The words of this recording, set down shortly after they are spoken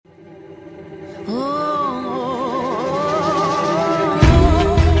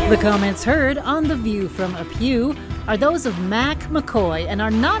The comments heard on The View from a Pew are those of Mac McKoy and are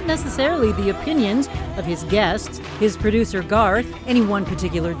not necessarily the opinions of his guests, his producer Garth, any one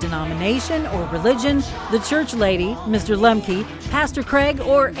particular denomination or religion, the church lady, Mr. Lemke, Pastor Craig,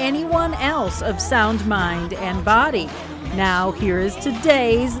 or anyone else of sound mind and body. Now, here is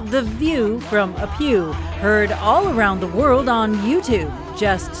today's The View from a Pew, heard all around the world on YouTube.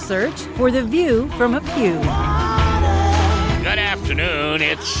 Just search for The View from a Pew. Good afternoon.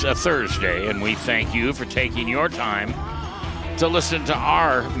 It's a Thursday, and we thank you for taking your time to listen to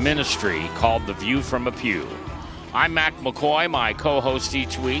our ministry called The View from a Pew. I'm Mac McKoy. My co-host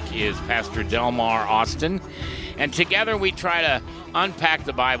each week is Pastor Delmar Austin, and together we try to unpack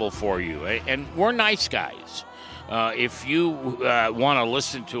the Bible for you. And we're nice guys. If you want to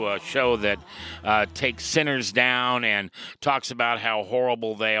listen to a show that takes sinners down and talks about how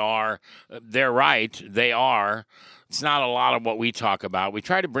horrible they are, they're right, they are. It's not a lot of what we talk about. We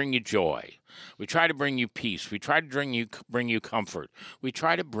try to bring you joy. We try to bring you peace. We try to bring you comfort. We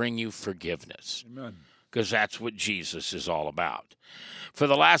try to bring you forgiveness. Amen. Because that's what Jesus is all about. For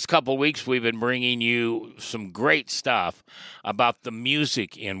the last couple of weeks, we've been bringing you some great stuff about the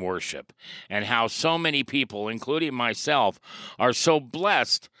music in worship and how so many people, including myself, are so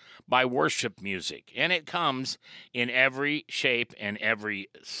blessed by worship music. And it comes in every shape and every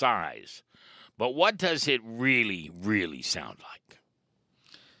size. But what does it really, really sound like?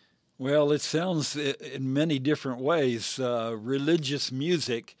 Well, it sounds in many different ways. Religious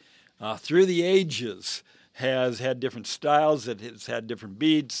music through the ages has had different styles. It has had different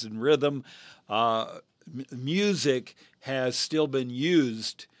beats and rhythm. Music has still been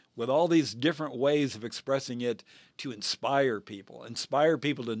used with all these different ways of expressing it to inspire people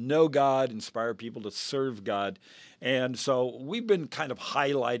to know God, inspire people to serve God. And so we've been kind of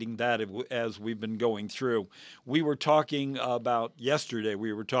highlighting that as we've been going through. We were talking about yesterday,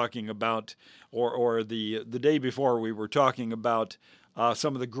 or the day before, we were talking about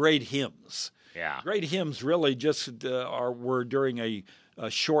some of the great hymns. Yeah. Great hymns really just were during a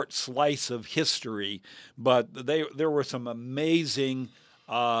short slice of history, but there were some amazing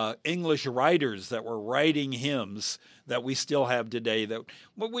English writers that were writing hymns that we still have today. That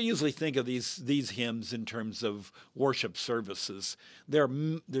we usually think of these hymns in terms of worship services.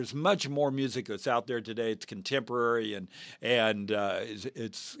 There's much more music that's out there today. It's contemporary and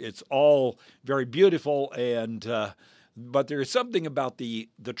it's all very beautiful but there is something about the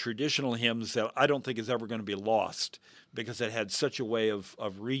traditional hymns that I don't think is ever going to be lost because it had such a way of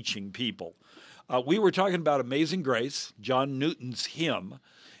reaching people. We were talking about Amazing Grace, John Newton's hymn,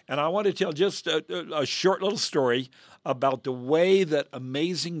 and I want to tell just a short little story about the way that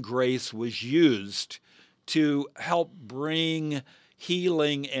Amazing Grace was used to help bring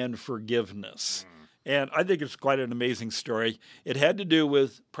healing and forgiveness. And I think it's quite an amazing story. It had to do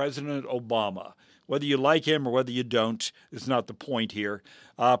with President Obama. Whether you like him or whether you don't is not the point here.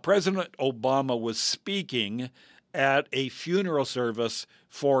 President Obama was speaking at a funeral service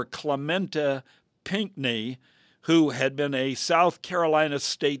for Clementa Pinckney, who had been a South Carolina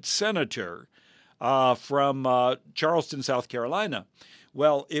state senator from Charleston, South Carolina.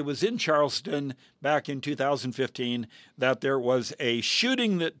 Well, it was in Charleston back in 2015 that there was a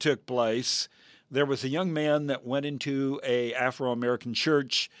shooting that took place. There was a young man that went into a Afro-American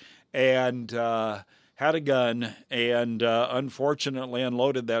church and had a gun and unfortunately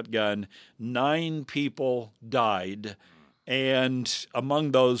unloaded that gun. 9 people died, and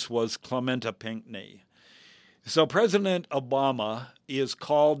among those was Clementa Pinckney. So President Obama is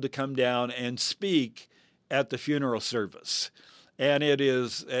called to come down and speak at the funeral service. And it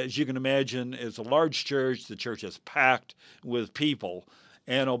is, as you can imagine, it's a large church. The church is packed with people.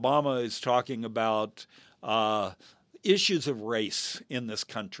 And Obama is talking about issues of race in this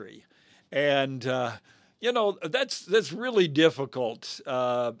country. And, that's really difficult.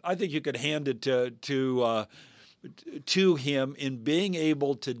 I think you could hand it to him in being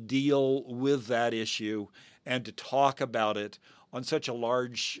able to deal with that issue and to talk about it on such a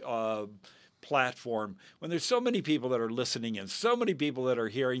large platform when there's so many people that are listening and so many people that are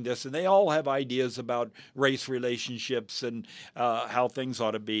hearing this, and they all have ideas about race relationships and how things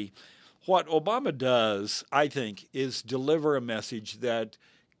ought to be. What Obama does, I think, is deliver a message that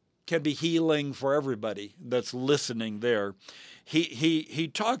can be healing for everybody that's listening there.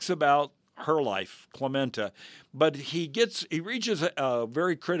 He talks about her life, Clementa, but he reaches a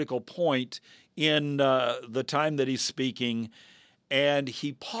very critical point in the time that he's speaking, and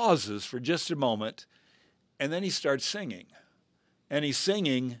he pauses for just a moment, and then he starts singing. And he's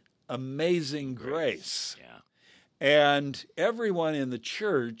singing Amazing Grace. Yeah. And everyone in the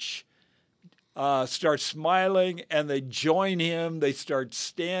church start smiling, and they join him. They start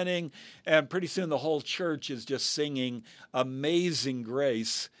standing, and pretty soon the whole church is just singing Amazing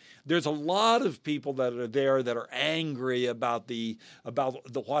Grace. There's a lot of people that are there that are angry about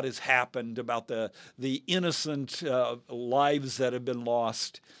what has happened, about the innocent lives that have been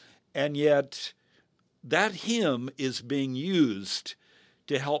lost, and yet that hymn is being used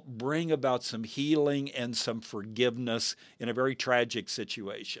to help bring about some healing and some forgiveness in a very tragic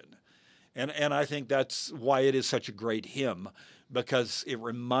situation. And I think that's why it is such a great hymn, because it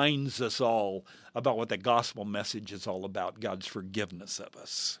reminds us all about what the gospel message is all about, God's forgiveness of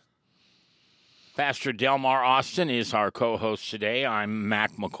us. Pastor Delmar Austin is our co-host today. I'm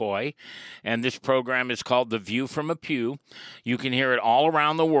Mac McKoy, and this program is called The View from a Pew. You can hear it all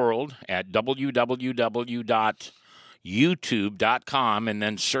around the world at www.youtube.com and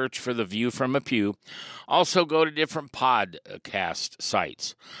then search for The View from a Pew. Also go to different podcast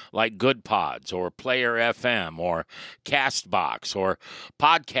sites like Good Pods or Player FM or Castbox or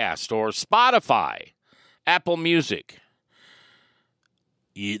Podcast or Spotify, Apple Music.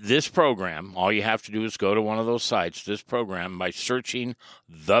 This program, all you have to do is go to one of those sites, this program, by searching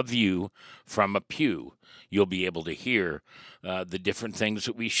The View from a Pew. You'll be able to hear the different things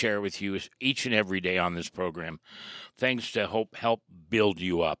that we share with you each and every day on this program, things to help build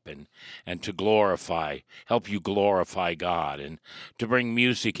you up and to help you glorify God, and to bring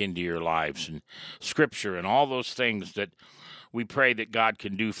music into your lives and scripture and all those things that we pray that God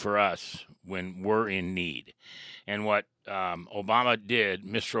can do for us when we're in need. And what Mr.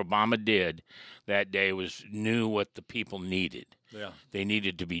 Obama did that day was knew what the people needed. Yeah. They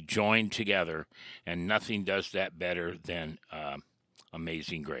needed to be joined together, and nothing does that better than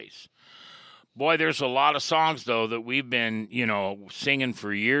Amazing Grace. Boy, there's a lot of songs, though, that we've been, singing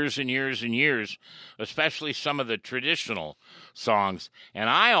for years and years and years, especially some of the traditional songs. And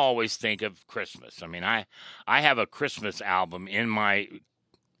I always think of Christmas. I mean, I have a Christmas album in my...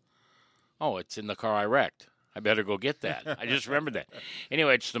 Oh, it's in the car I wrecked. I better go get that. I just remembered that.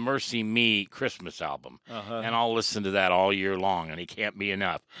 Anyway, it's the Mercy Me Christmas album, and I'll listen to that all year long, and it can't be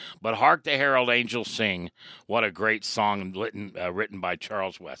enough. But Hark the Herald Angels Sing, what a great song written by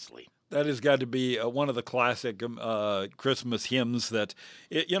Charles Wesley. That has got to be one of the classic Christmas hymns that,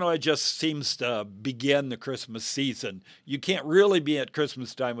 it just seems to begin the Christmas season. You can't really be at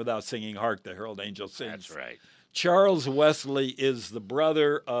Christmas time without singing Hark the Herald Angels Sing. That's right. Charles Wesley is the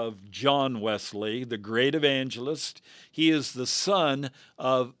brother of John Wesley, the great evangelist. He is the son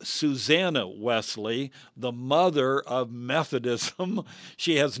of Susanna Wesley, the mother of Methodism.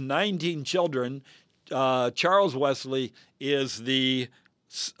 She has 19 children. Charles Wesley is the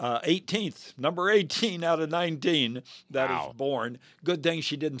 18th, number 18 out of 19 that is born. Good thing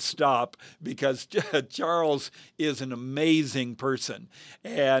she didn't stop, because Charles is an amazing person.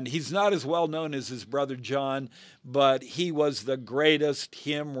 And he's not as well known as his brother John, but he was the greatest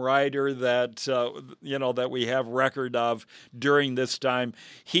hymn writer that, that we have record of during this time.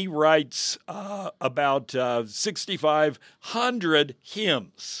 He writes about 6,500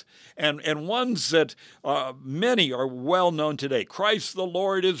 hymns. And ones that many are well known today. Christ the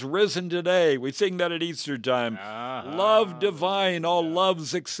Lord is risen today. We sing that at Easter time. Love divine, all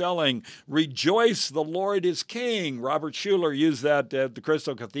loves excelling. Rejoice, the Lord is King. Robert Schuller used that at the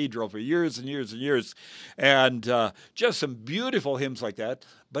Crystal Cathedral for years and years and years. And just some beautiful hymns like that.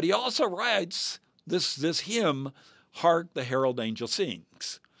 But he also writes this hymn, Hark the Herald Angel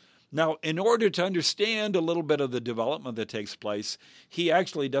Sings. Now, in order to understand a little bit of the development that takes place, he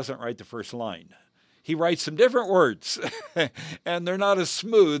actually doesn't write the first line. He writes some different words, and they're not as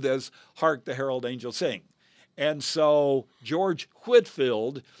smooth as Hark the Herald Angels Sing. And so George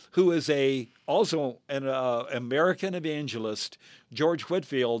Whitefield, who is also an American evangelist, George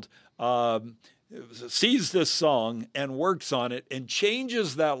Whitefield sees this song and works on it and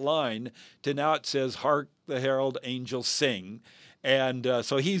changes that line to now it says, Hark the Herald Angels Sing. And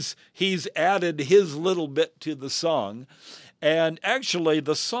so he's added his little bit to the song. And actually,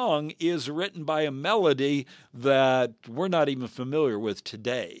 the song is written by a melody that we're not even familiar with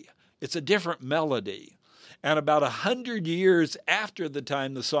today. It's a different melody. And about 100 years after the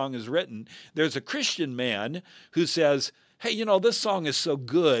time the song is written, there's a Christian man who says, hey, this song is so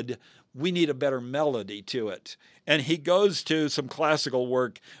good, we need a better melody to it. And he goes to some classical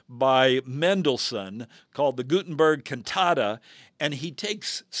work by Mendelssohn called the Gutenberg Cantata, and he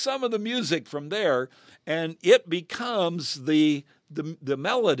takes some of the music from there, and it becomes the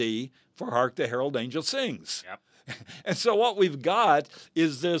melody for Hark the Herald Angels Sings. Yep. And so what we've got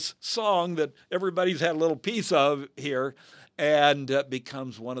is this song that everybody's had a little piece of here, and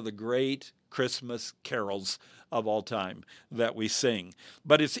becomes one of the great Christmas carols of all time that we sing.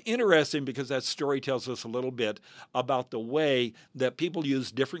 But it's interesting because that story tells us a little bit about the way that people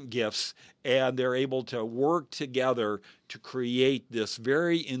use different gifts and they're able to work together to create this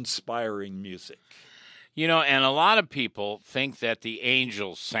very inspiring music. You know, and a lot of people think that the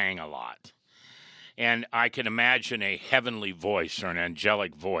angels sang a lot. And I can imagine a heavenly voice or an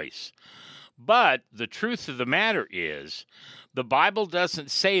angelic voice. But the truth of the matter is, the Bible doesn't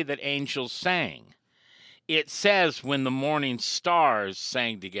say that angels sang. It says when the morning stars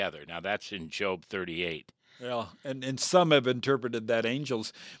sang together. Now, that's in Job 38. Yeah, and some have interpreted that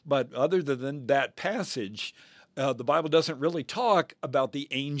angels. But other than that passage, the Bible doesn't really talk about the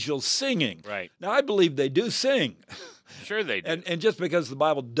angels singing. Right. Now, I believe they do sing. Sure they do. And just because the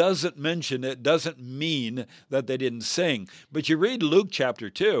Bible doesn't mention it doesn't mean that they didn't sing. But you read Luke chapter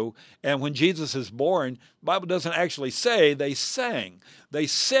 2, and when Jesus is born, the Bible doesn't actually say they sang. They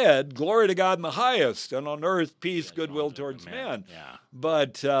said, "Glory to God in the highest, and on earth peace, goodwill towards men." Yeah.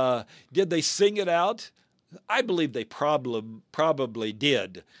 But did they sing it out? I believe they probably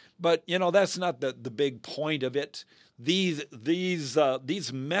did. But, you know, that's not the big point of it. These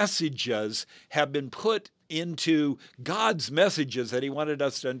messages have been put into God's messages that he wanted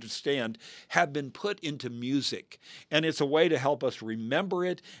us to understand have been put into music. And it's a way to help us remember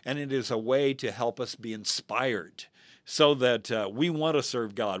it, and it is a way to help us be inspired so that we want to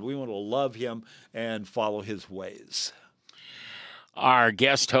serve God. We want to love him and follow his ways. Our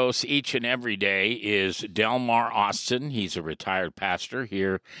guest host each and every day is Delmar Austin. He's a retired pastor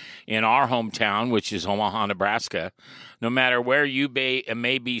here in our hometown, which is Omaha, Nebraska. No matter where you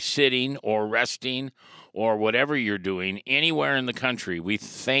may be sitting or resting or whatever you're doing, anywhere in the country, we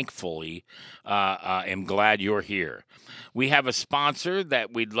thankfully am glad you're here. We have a sponsor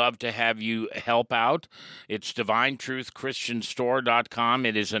that we'd love to have you help out. It's DivineTruthChristianStore.com.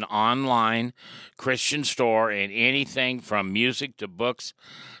 It is an online Christian store, and anything from music to books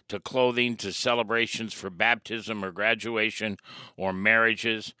to clothing to celebrations for baptism or graduation or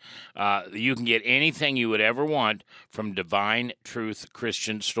marriages. You can get anything you would ever want from Divine Truth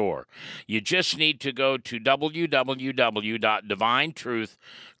Christian Store. You just need to go to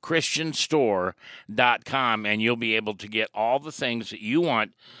www.divinetruthchristianstore.com and you'll be able to get all the things that you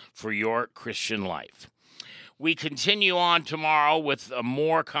want for your Christian life. We continue on tomorrow with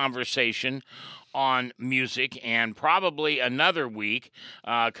more conversation on music, and probably another week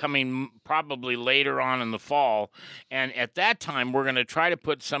coming probably later on in the fall. And at that time, we're going to try to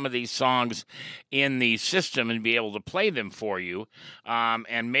put some of these songs in the system and be able to play them for you.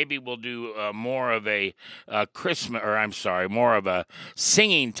 And maybe we'll do more of a more of a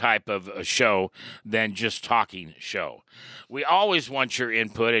singing type of a show than just talking show. We always want your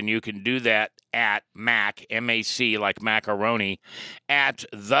input, and you can do that at Mac, M-A-C, like macaroni, at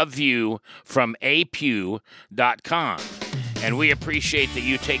theviewfromapew.com. And we appreciate that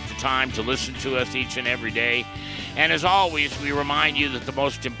you take the time to listen to us each and every day. And as always, we remind you that the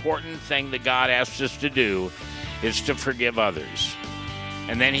most important thing that God asks us to do is to forgive others.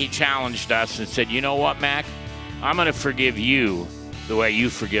 And then he challenged us and said, you know what, Mac? I'm going to forgive you the way you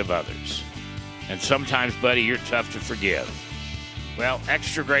forgive others. And sometimes, buddy, you're tough to forgive. Well,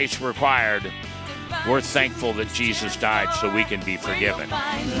 extra grace required. We're thankful that Jesus died so we can be forgiven.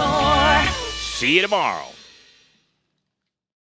 See you tomorrow.